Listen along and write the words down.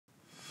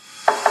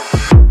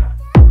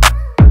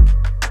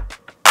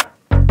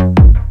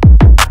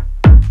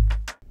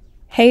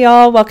Hey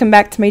y'all, welcome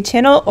back to my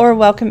channel, or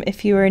welcome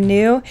if you are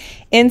new.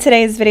 In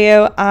today's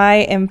video, I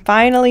am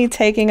finally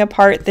taking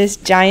apart this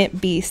giant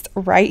beast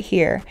right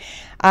here.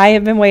 I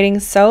have been waiting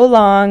so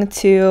long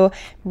to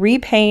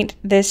repaint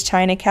this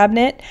china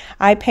cabinet.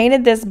 I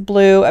painted this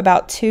blue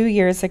about 2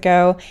 years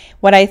ago.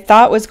 What I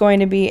thought was going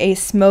to be a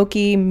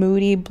smoky,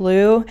 moody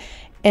blue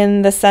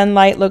in the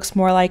sunlight looks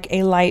more like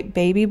a light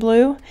baby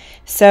blue.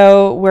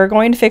 So we're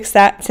going to fix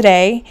that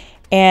today.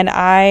 And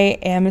I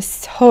am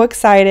so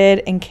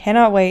excited and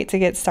cannot wait to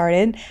get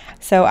started.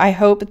 So I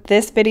hope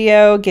this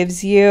video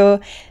gives you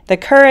the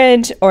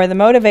courage or the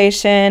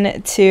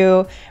motivation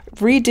to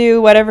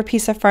redo whatever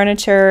piece of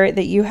furniture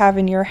that you have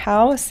in your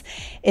house.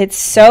 It's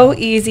so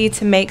easy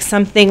to make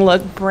something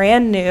look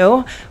brand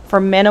new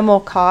for minimal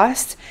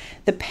cost.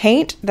 The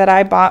paint that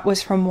I bought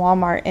was from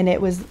Walmart, and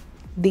it was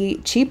the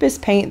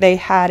cheapest paint they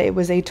had. It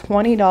was a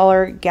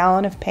 $20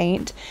 gallon of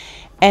paint.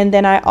 And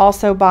then I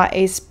also bought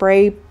a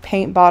spray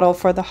paint bottle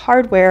for the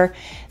hardware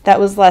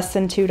that was less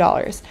than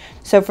 $2.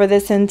 So for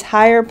this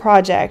entire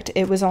project,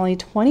 it was only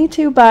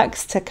 22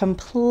 bucks to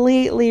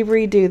completely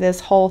redo this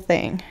whole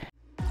thing.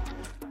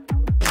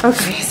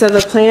 Okay, so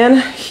the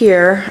plan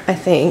here, I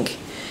think,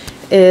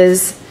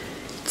 is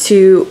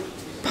to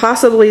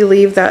possibly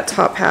leave that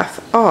top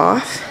half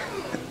off.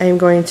 I'm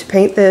going to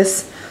paint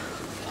this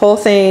whole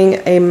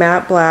thing a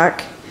matte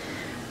black.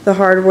 The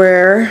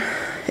hardware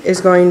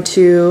is going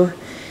to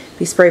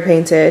be spray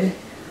painted.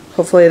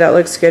 Hopefully that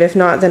looks good. If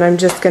not, then I'm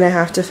just gonna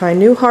have to find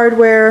new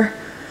hardware.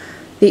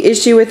 The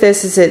issue with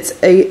this is it's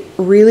a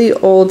really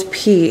old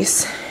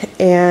piece,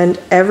 and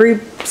every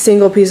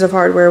single piece of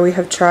hardware we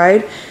have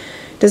tried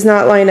does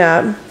not line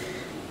up.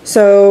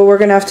 So we're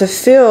gonna have to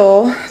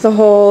fill the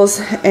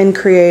holes and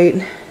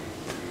create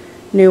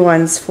new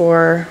ones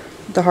for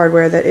the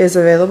hardware that is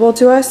available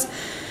to us.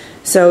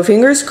 So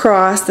fingers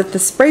crossed that the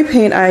spray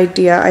paint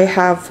idea I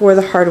have for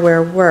the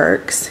hardware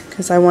works,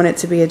 because I want it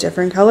to be a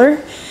different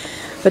color.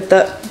 But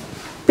the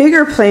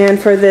bigger plan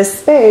for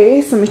this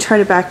space, let me try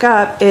to back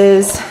up,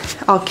 is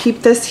I'll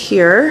keep this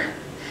here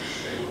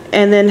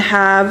and then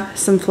have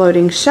some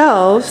floating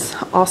shelves,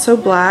 also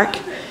black,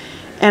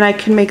 and I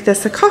can make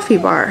this a coffee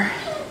bar.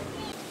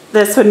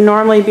 This would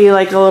normally be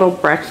like a little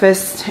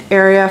breakfast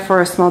area for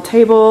a small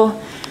table.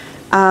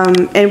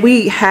 And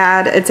we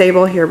had a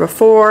table here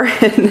before,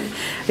 and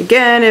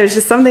again, it was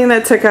just something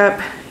that took up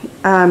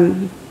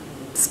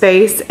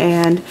space,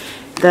 and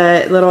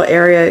the little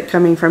area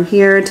coming from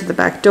here to the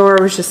back door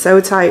was just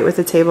so tight with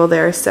the table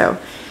there. So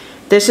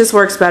this just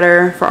works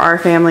better for our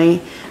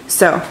family.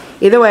 So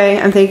either way,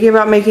 I'm thinking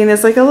about making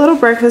this like a little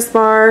breakfast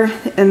bar.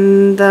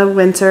 In the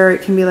winter,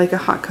 it can be like a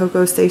hot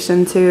cocoa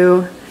station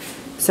too.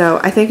 So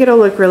I think it'll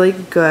look really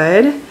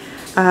good.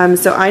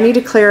 So I need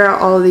to clear out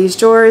all of these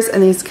drawers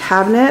and these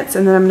cabinets,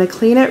 and then I'm going to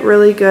clean it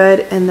really good,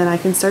 and then I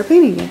can start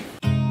painting it.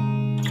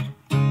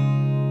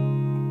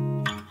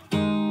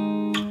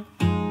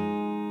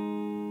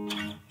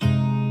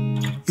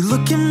 You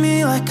look at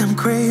me like I'm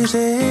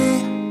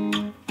crazy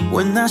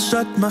when I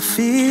shut my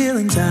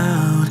feelings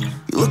out.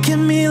 You look at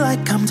me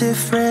like I'm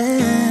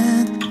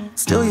different,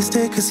 still you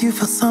stay cause you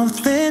feel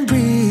something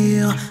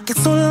real. Get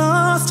so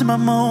lost in my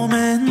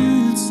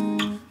moments,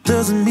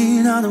 doesn't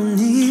mean I don't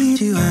need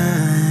you. I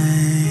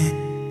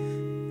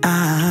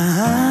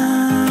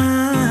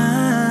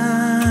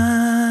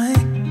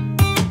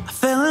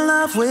fell in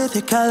love with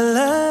your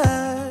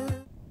color.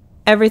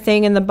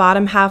 Everything in the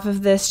bottom half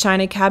of this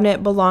china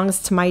cabinet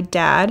belongs to my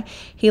dad.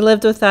 He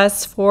lived with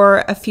us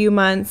for a few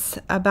months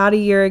about a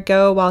year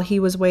ago while he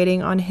was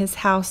waiting on his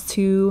house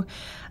to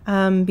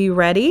be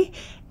ready.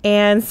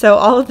 And so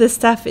all of this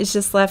stuff is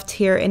just left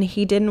here, and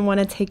he didn't want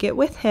to take it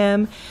with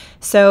him.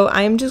 So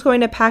I'm just going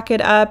to pack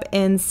it up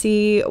and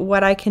see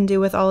what I can do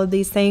with all of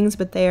these things,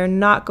 but they are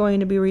not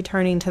going to be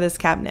returning to this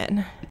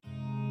cabinet.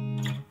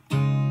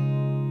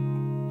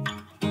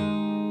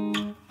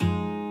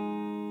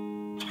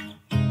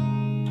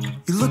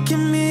 You look at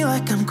me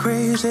like I'm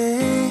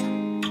crazy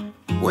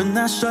when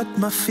I shut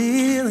my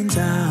feelings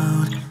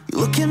out. You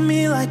look at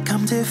me like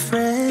I'm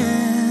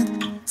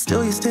different,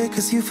 still you stay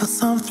cause you feel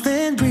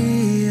something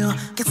real.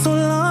 Get so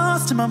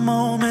lost in my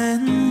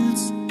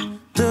moments,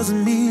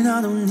 doesn't mean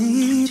I don't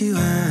need you. I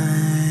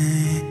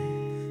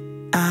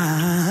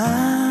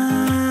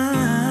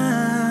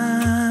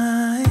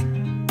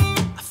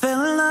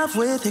fell in love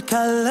with your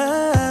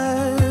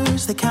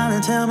colors, they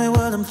kinda tell me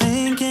what I'm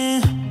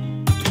thinking.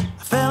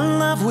 I fell in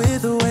love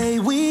with the way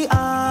we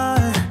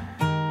are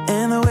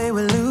and the way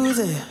we lose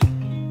it.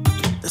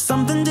 There's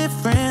something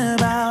different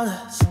about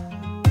us,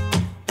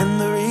 and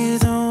the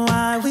reason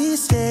why we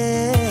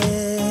stay.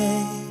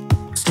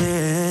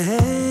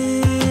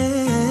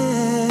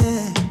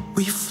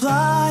 We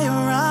fly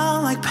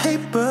around like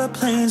paper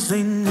planes,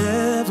 they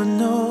never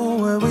know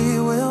where we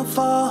will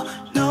fall.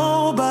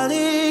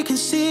 Nobody can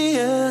see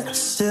us,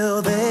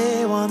 still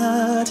they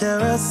wanna tear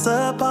us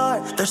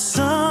apart. There's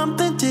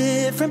something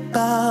different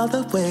about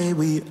the way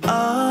we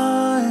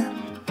are.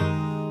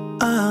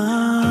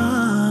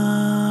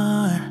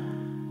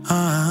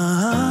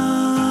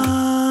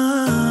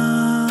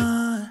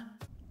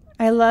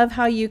 love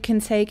how you can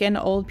take an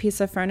old piece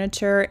of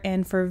furniture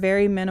and for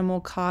very minimal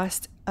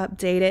cost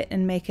update it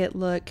and make it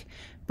look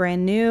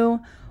brand new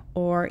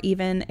or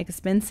even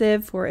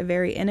expensive for a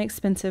very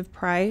inexpensive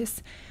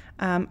price.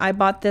 I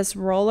bought this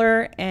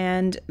roller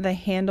and the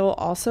handle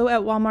also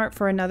at Walmart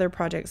for another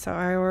project, so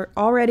I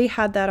already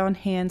had that on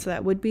hand, so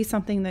that would be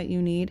something that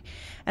you need,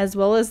 as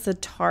well as the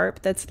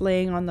tarp that's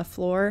laying on the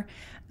floor.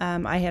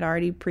 I had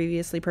already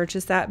previously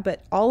purchased that,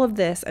 but all of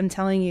this, I'm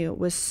telling you,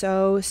 was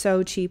so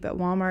cheap at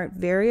Walmart,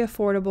 very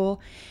affordable,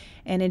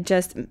 and it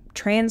just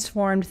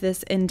transformed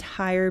this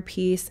entire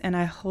piece, and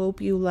I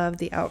hope you love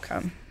the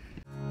outcome.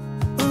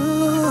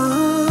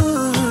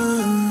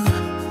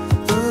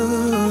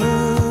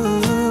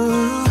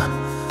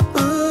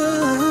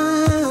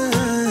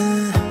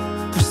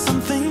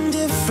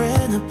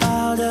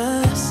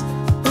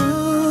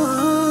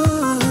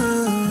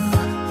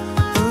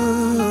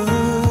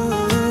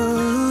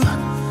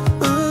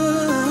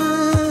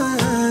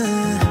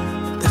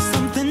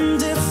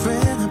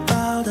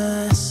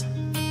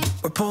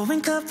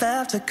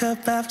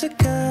 Cup after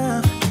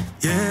cup,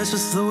 yeah, it's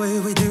just the way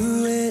we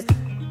do it.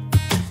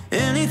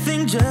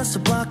 Anything just to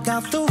block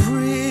out the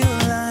real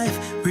life.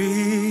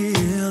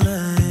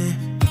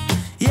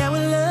 Yeah,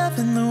 we're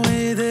loving the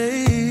way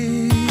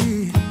they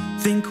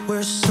think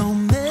we're so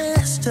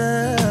messed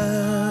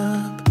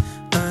up.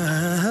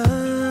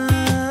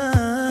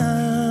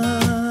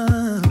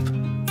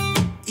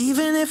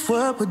 Even if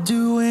what we're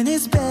doing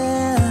is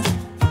bad,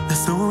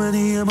 there's so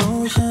many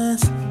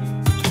emotions.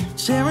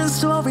 Sharing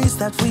stories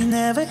that we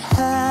never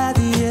had,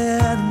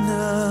 yeah,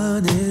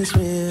 none is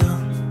real.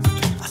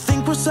 I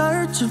think we're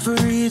searching for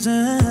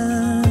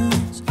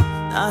reasons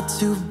not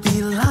to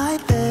be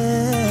like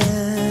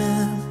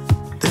them.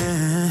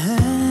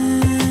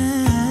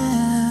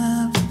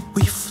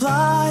 We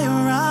fly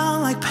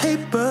around like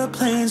paper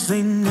planes,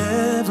 they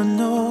never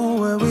know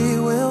where we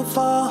will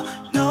fall.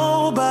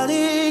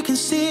 Nobody can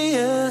see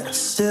us,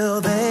 still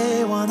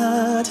they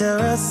wanna tear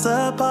us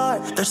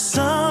apart. There's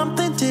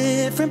something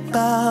different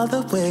about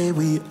the way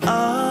we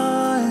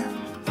are.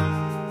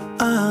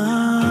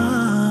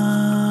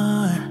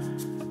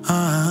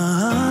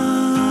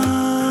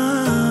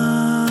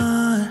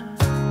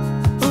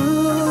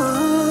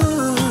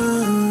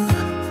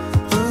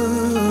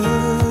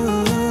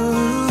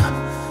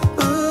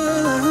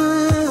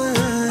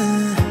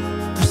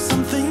 There's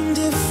something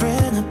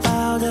different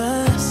about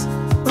us.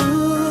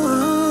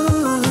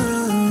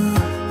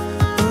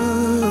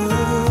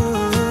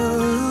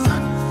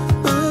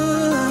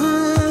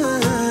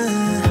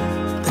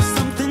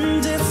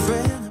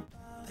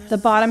 The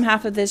bottom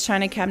half of this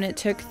china cabinet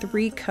took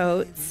 3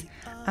 coats,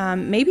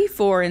 maybe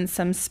 4 in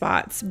some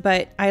spots,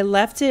 but I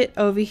left it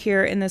over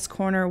here in this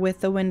corner with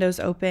the windows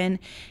open.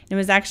 It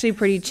was actually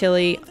pretty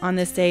chilly on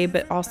this day,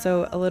 but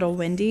also a little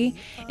windy,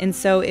 and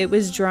so it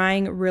was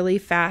drying really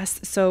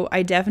fast. So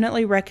I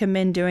definitely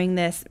recommend doing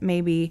this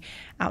maybe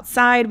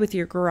outside with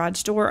your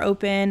garage door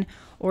open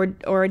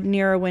or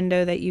near a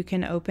window that you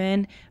can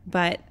open.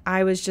 But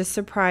I was just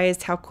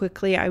surprised how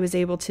quickly I was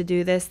able to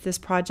do this. This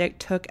project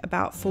took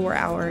about 4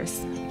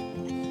 hours.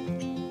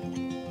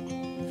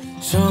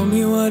 Show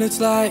me what it's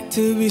like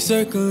to be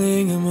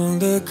circling among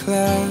the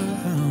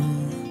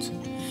clouds,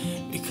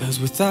 because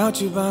without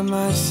you by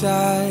my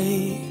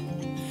side,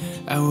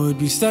 I would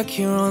be stuck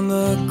here on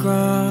the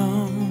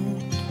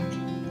ground.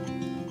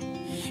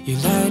 You're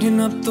lighting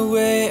up the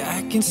way,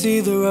 I can see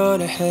the road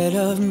ahead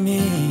of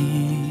me.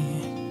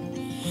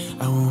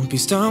 I won't be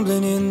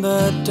stumbling in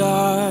the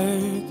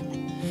dark.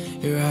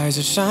 Your eyes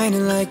are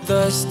shining like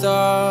the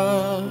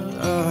stars.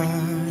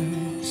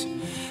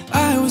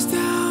 I was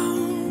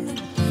down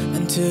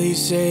until you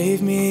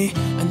saved me,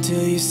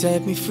 until you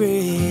set me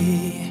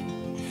free.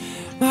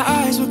 My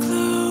eyes were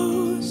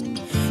closed,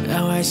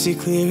 now I see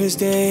clear as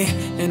day.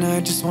 And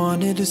I just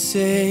wanted to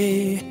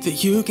say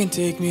that you can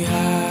take me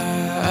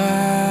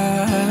high.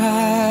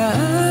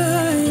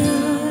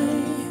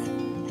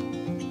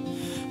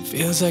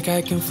 Feels like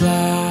I can fly.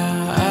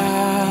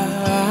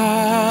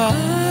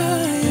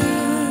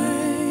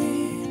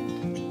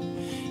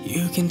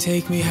 You can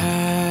take me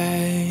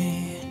high.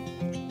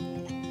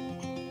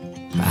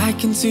 I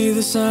can see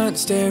the sun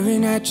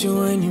staring at you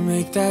when you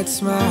make that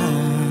smile.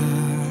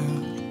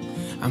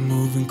 I'm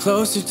moving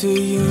closer to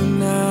you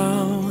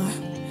now.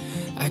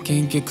 I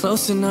can't get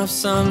close enough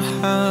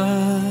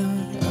somehow.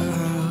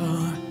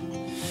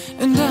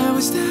 And I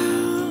was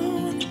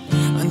down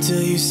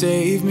until you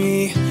saved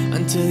me,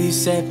 until you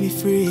set me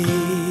free.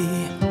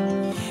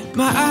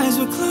 My eyes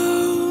were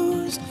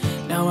closed,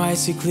 now I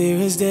see clear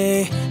as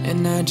day.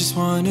 And I just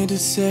wanted to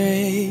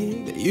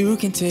say that you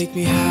can take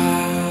me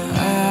high.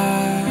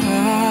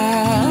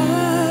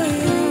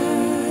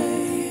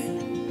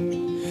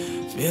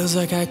 Feels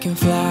like I can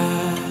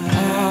fly.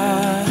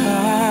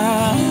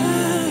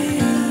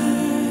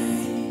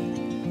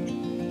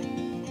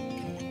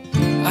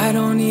 I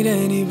don't need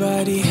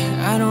anybody,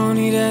 I don't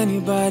need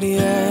anybody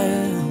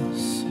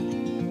else.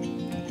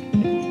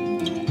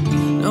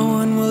 No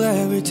one will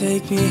ever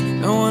take me,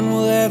 no one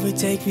will ever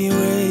take me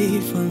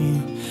away from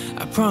you.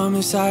 I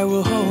promise I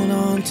will hold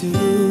on to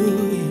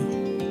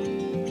you.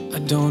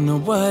 don't know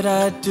what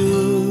I'd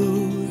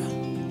do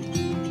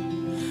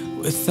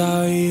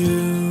without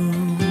you.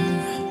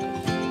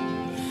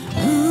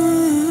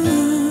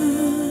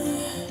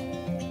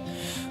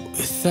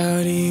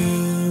 Without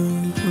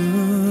you.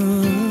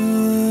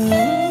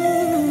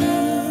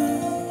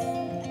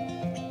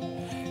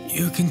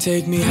 You can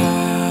take me high.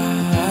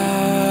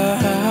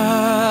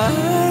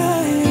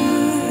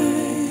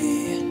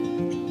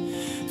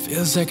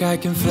 Feels like I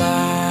can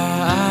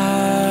fly.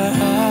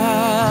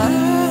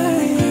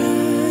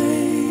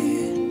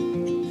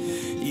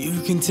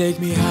 You can take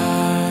me high.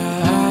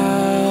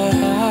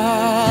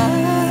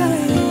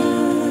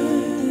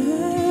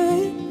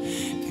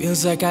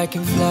 Feels like I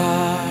can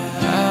fly.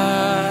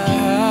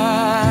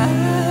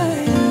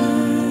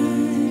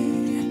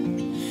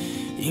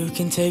 You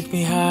can take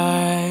me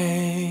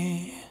high.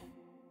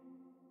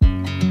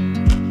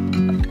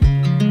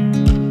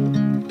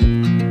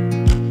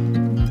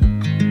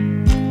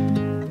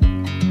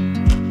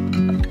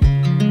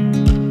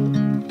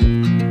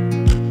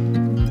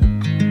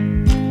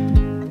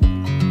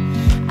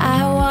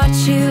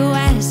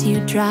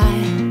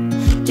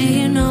 Drive. Do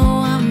you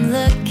know I'm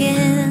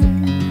looking?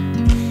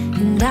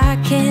 And I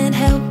can't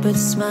help but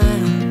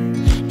smile.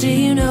 Do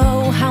you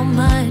know how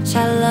much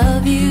I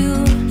love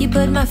you? You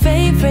put my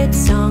favorite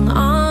song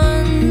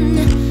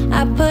on,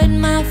 I put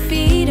my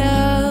feet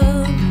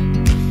up,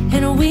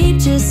 and we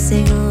just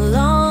sing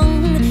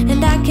along.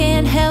 And I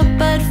can't help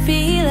but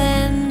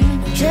feeling,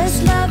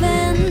 just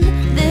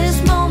loving this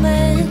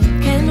moment.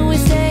 Can we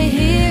stay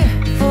here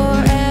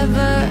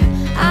forever?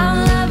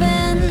 I'm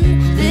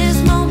loving this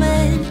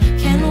moment.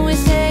 Can we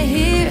stay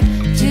here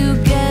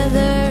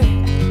together?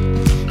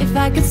 If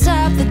I could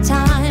stop the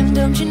time,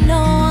 don't you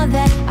know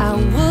that I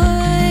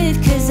would?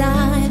 'Cause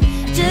I'm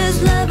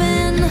just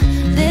loving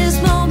this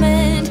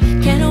moment.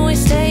 Can we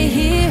stay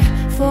here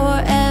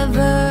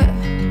forever?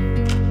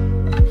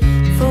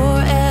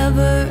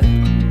 Forever.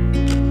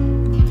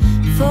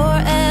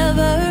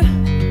 Forever.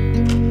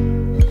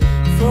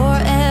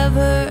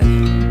 Forever.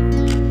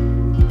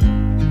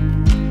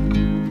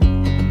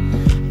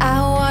 I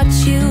watch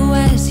you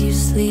as you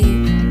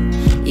sleep.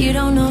 You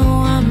don't know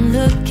I'm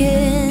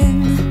looking.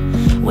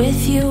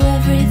 With you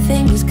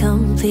everything's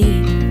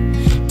complete.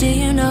 Do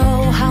you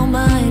know how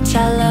much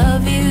I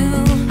love you?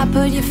 I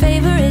put your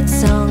favorite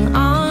song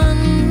on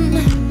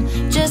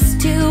just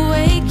to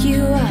wake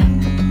you up.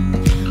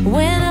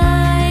 When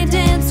I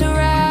dance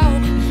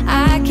around,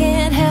 I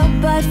can't help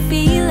but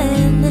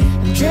feeling,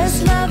 I'm just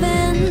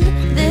loving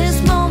this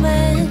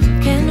moment.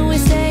 Can we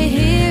stay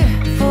here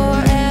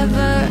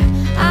forever?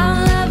 I'm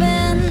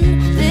loving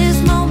this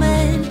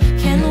moment.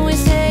 Can we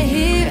stay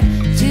here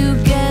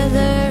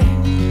together?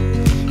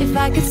 If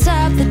I could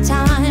stop the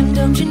time,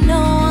 don't you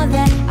know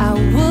that I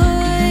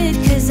would?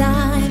 'Cause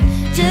I'm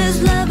just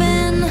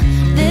loving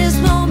this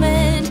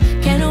moment.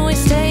 Can we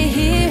stay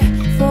here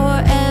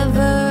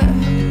forever?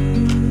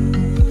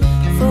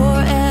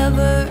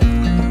 Forever.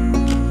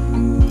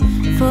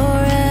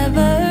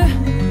 Forever.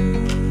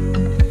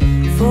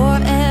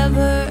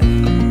 Forever.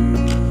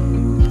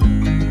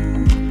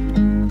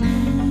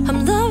 I'm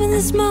loving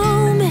this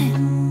moment.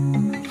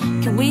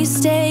 Can we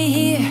stay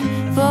here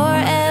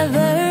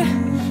forever?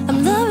 I'm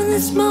loving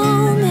this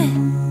moment.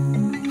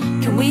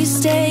 Can we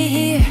stay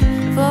here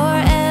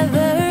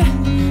forever?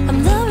 I'm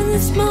loving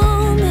this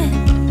moment.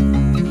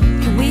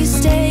 Can we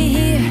stay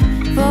here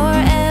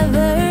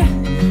forever?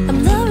 I'm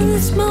loving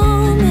this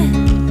moment.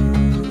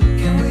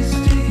 Can we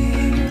stay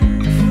here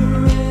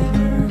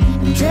forever?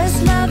 I'm just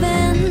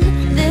loving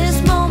this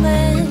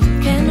moment.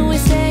 Can we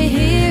stay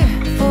here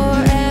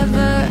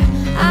forever?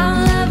 I'm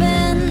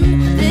loving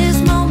this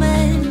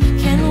moment.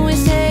 Can we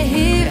stay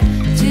here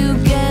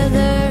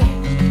together?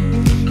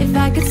 If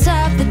I could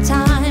stop the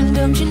time,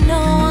 don't you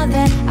know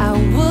that I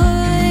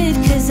would?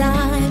 'Cause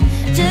I'm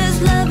just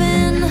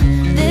loving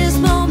this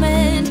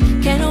moment.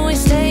 Can we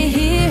stay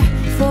here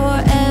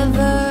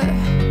forever?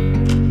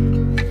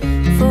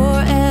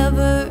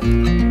 Forever.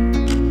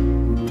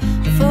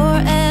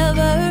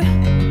 Forever.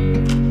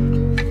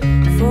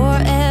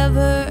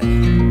 Forever.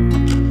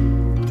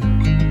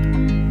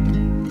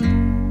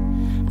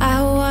 I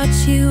watch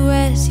you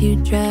as you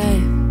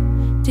drive.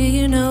 Do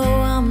you know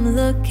I'm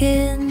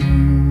looking?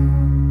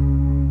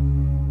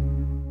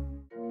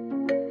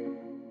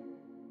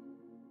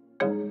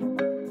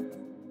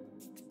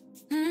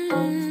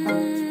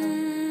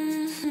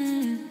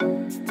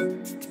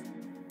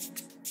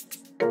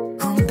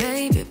 Oh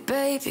baby,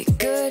 baby,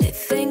 good at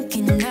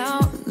thinking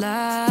out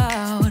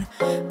loud,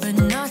 but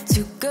not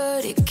too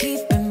good at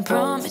keeping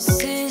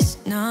promises,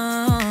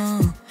 no.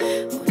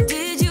 Oh,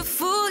 did you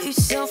fool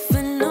yourself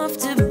enough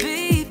to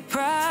be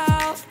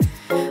proud?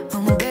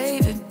 Oh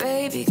baby,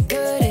 baby,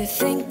 good at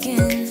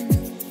thinking.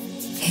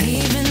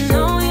 Even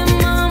though your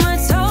mama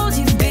told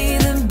you be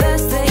the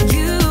best that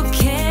you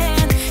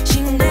can, she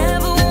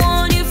never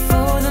warned you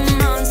for the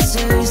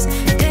monsters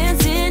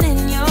dancing in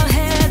your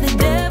head, the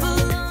devil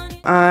on you.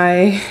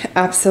 I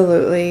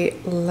absolutely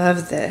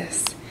love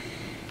this.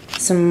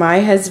 So my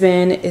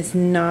husband is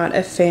not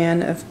a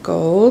fan of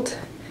gold,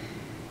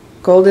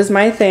 Gold is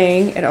my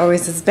thing. It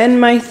always has been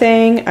my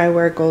thing. I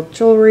wear gold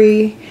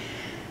jewelry.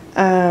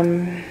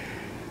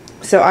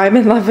 So I'm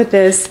in love with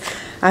this.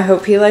 I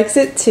hope he likes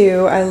it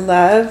too. I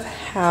love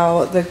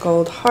how the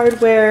gold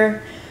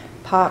hardware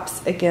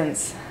pops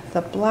against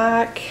the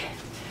black.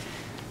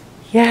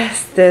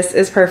 Yes, this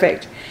is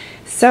perfect.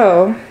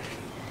 So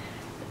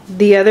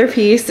the other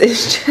piece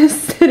is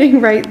just sitting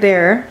right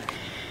there.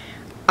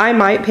 I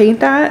might paint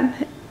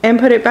that and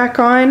put it back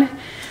on,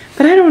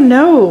 but I don't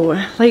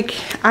know. Like,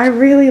 I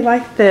really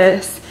like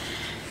this.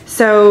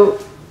 So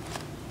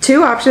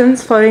two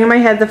options floating in my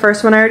head. The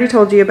first one I already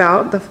told you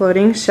about, the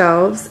floating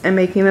shelves and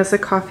making this a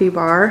coffee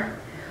bar.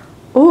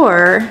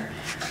 Or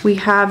we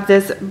have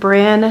this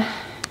brand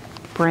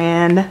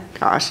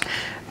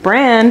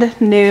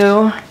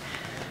new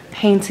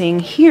painting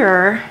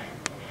here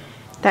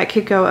that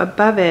could go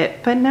above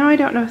it. But now I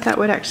don't know if that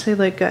would actually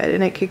look good,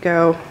 and it could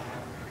go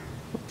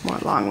more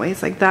long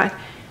ways like that.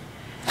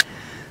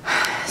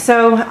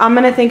 So I'm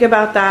gonna think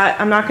about that.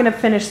 I'm not gonna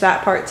finish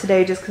that part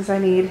today just because I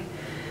need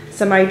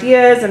some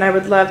ideas, and I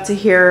would love to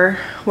hear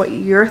what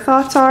your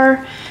thoughts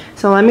are.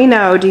 So let me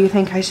know, do you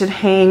think I should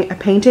hang a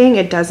painting?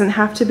 It doesn't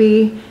have to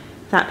be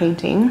that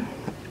painting.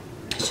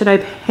 Should I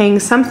hang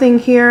something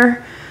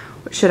here?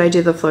 Should I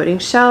do the floating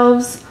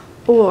shelves?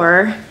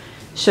 Or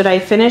should I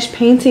finish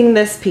painting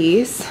this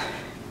piece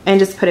and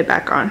just put it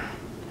back on?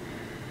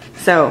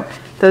 So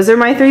those are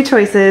my three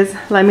choices.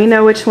 Let me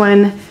know which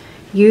one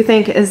you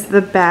think is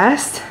the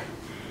best,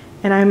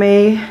 and I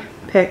may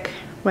pick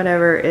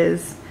whatever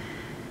is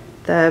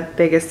the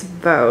biggest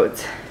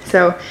vote.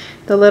 So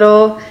the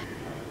little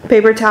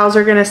paper towels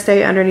are gonna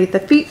stay underneath the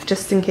feet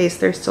just in case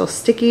they're still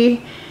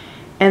sticky.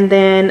 And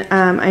then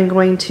I'm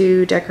going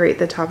to decorate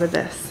the top of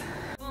this.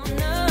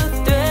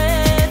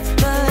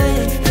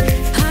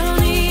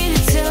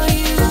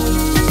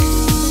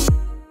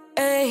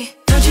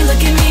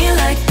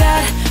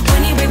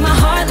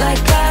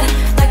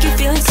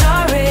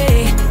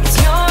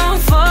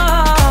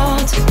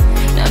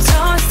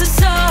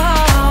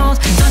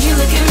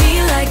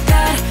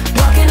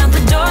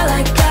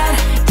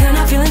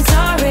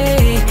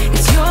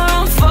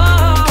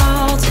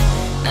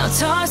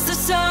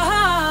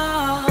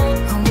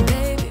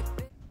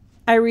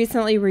 I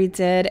recently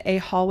redid a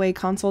hallway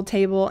console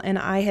table, and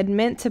I had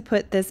meant to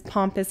put this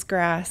pampas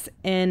grass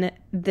in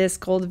this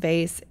gold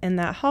vase in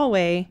that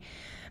hallway,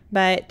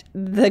 but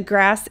the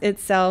grass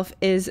itself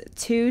is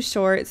too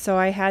short, so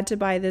I had to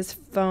buy this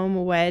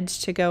foam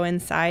wedge to go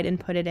inside and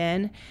put it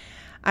in.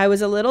 I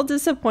was a little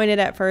disappointed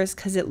at first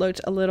because it looked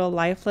a little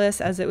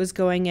lifeless as it was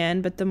going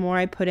in, but the more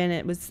I put in,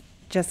 it was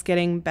just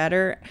getting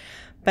better.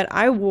 But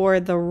I wore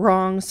the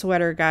wrong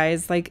sweater,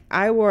 guys. Like,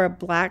 I wore a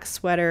black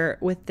sweater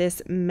with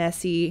this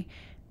messy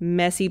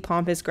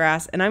pampas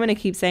grass. And I'm going to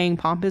keep saying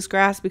pampas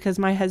grass because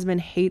my husband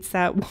hates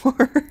that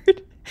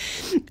word.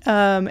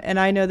 And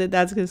I know that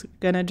that's just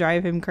going to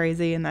drive him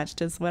crazy, and that's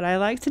just what I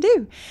like to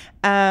do.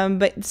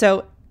 But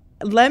so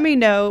let me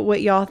know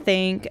what y'all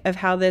think of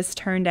how this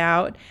turned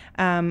out.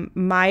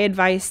 My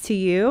advice to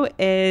you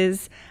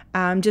is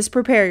just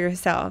prepare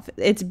yourself.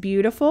 It's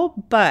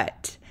beautiful,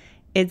 but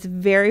it's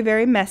very,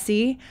 very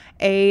messy.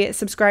 A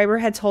subscriber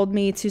had told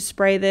me to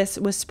spray this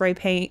with spray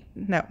paint.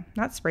 No,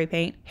 not spray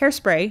paint.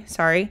 Hairspray,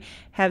 sorry.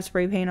 Have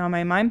spray paint on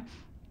my mind.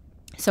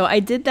 So I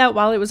did that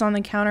while it was on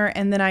the counter,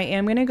 and then I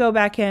am going to go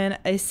back in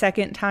a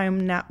second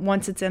time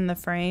once it's in the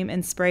frame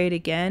and spray it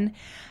again.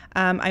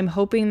 I'm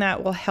hoping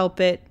that will help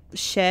it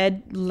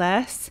shed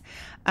less,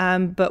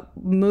 but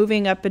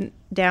moving up and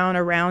down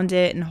around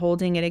it and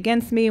holding it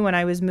against me when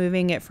I was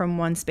moving it from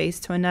one space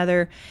to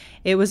another,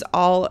 it was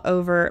all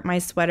over my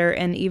sweater,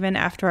 and even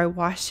after I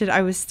washed it,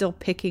 I was still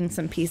picking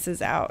some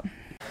pieces out.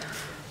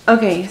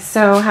 Okay,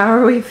 so how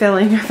are we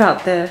feeling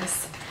about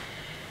this?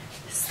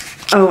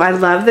 Oh, I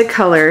love the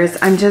colors.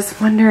 I'm just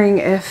wondering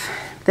if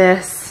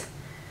this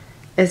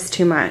is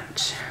too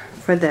much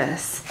for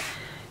this.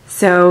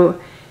 So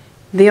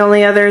the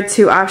only other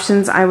two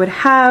options I would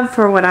have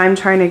for what I'm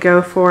trying to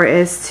go for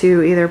is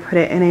to either put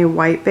it in a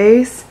white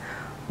base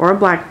or a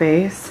black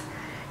base.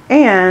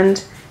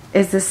 And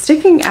is this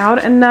sticking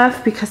out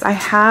enough? Because I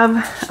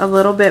have a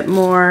little bit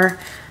more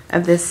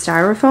of this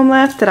styrofoam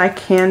left that I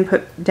can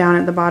put down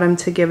at the bottom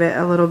to give it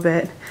a little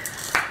bit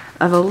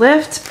of a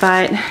lift,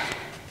 but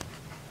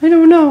I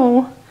don't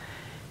know.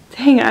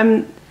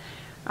 Dang,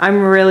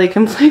 I'm really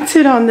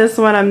conflicted on this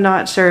one. I'm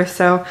not sure.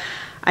 So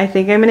I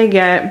think I'm gonna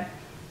get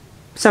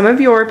some of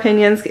your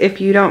opinions.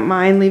 If you don't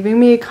mind leaving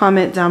me a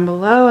comment down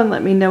below and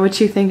let me know what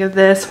you think of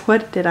this.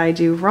 What did I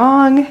do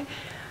wrong?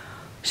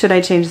 Should I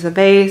change the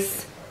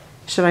base?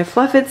 Should I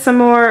fluff it some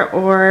more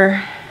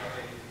or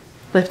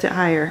lift it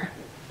higher?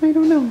 I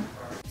don't know.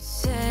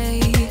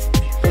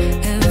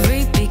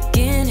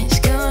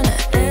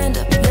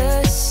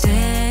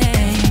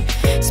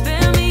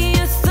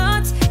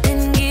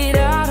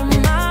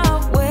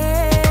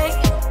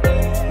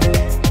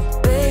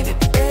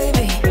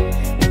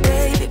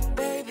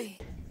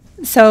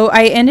 So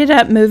I ended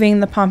up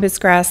moving the pampas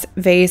grass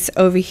vase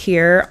over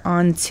here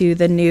onto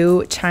the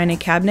new china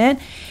cabinet.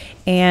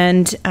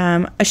 And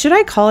should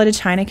I call it a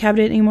china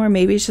cabinet anymore?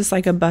 Maybe it's just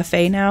like a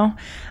buffet now.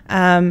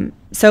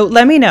 So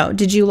let me know,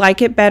 did you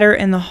like it better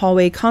in the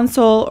hallway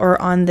console or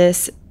on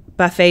this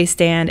buffet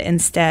stand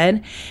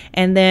instead?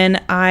 And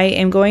then I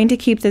am going to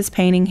keep this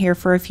painting here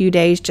for a few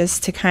days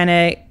just to kind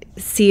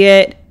of see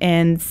it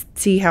and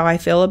see how I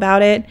feel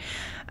about it.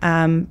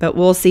 But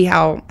we'll see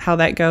how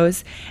that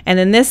goes. And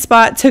then this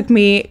spot took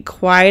me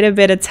quite a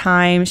bit of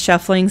time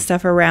shuffling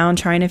stuff around,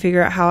 trying to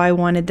figure out how I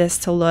wanted this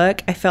to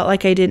look. I felt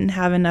like I didn't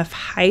have enough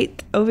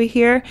height over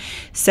here.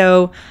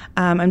 So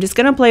I'm just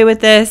going to play with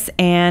this,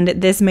 and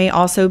this may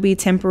also be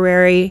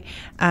temporary.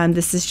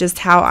 This is just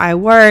how I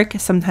work.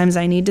 Sometimes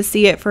I need to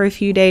see it for a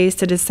few days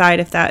to decide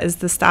if that is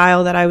the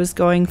style that I was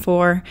going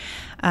for.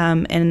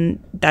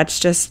 And that's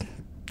just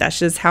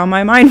how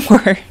my mind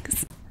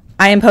works.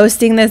 I am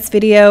posting this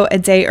video a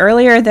day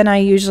earlier than I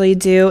usually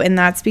do, and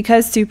that's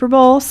because Super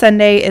Bowl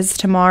Sunday is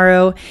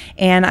tomorrow,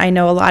 and I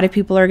know a lot of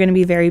people are going to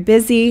be very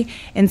busy.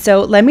 And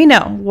so let me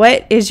know,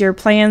 what is your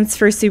plans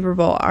for Super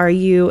Bowl? Are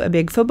you a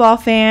big football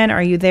fan?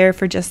 Are you there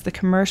for just the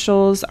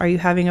commercials? Are you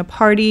having a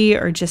party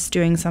or just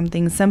doing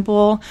something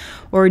simple?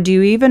 Or do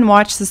you even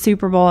watch the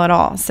Super Bowl at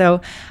all?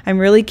 So I'm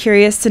really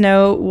curious to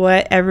know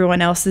what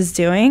everyone else is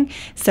doing.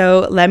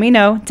 So let me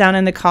know down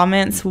in the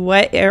comments,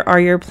 what are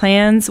your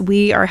plans?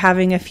 We are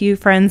having a few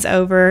friends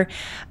over.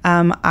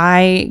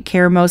 I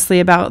care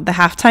mostly about the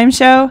halftime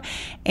show,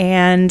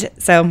 and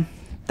so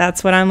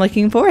that's what I'm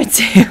looking forward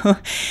to.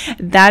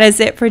 That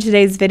is it for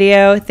today's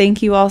video.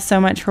 Thank you all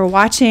so much for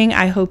watching.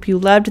 I hope you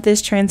loved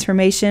this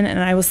transformation, and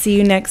I will see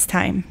you next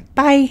time.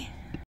 Bye.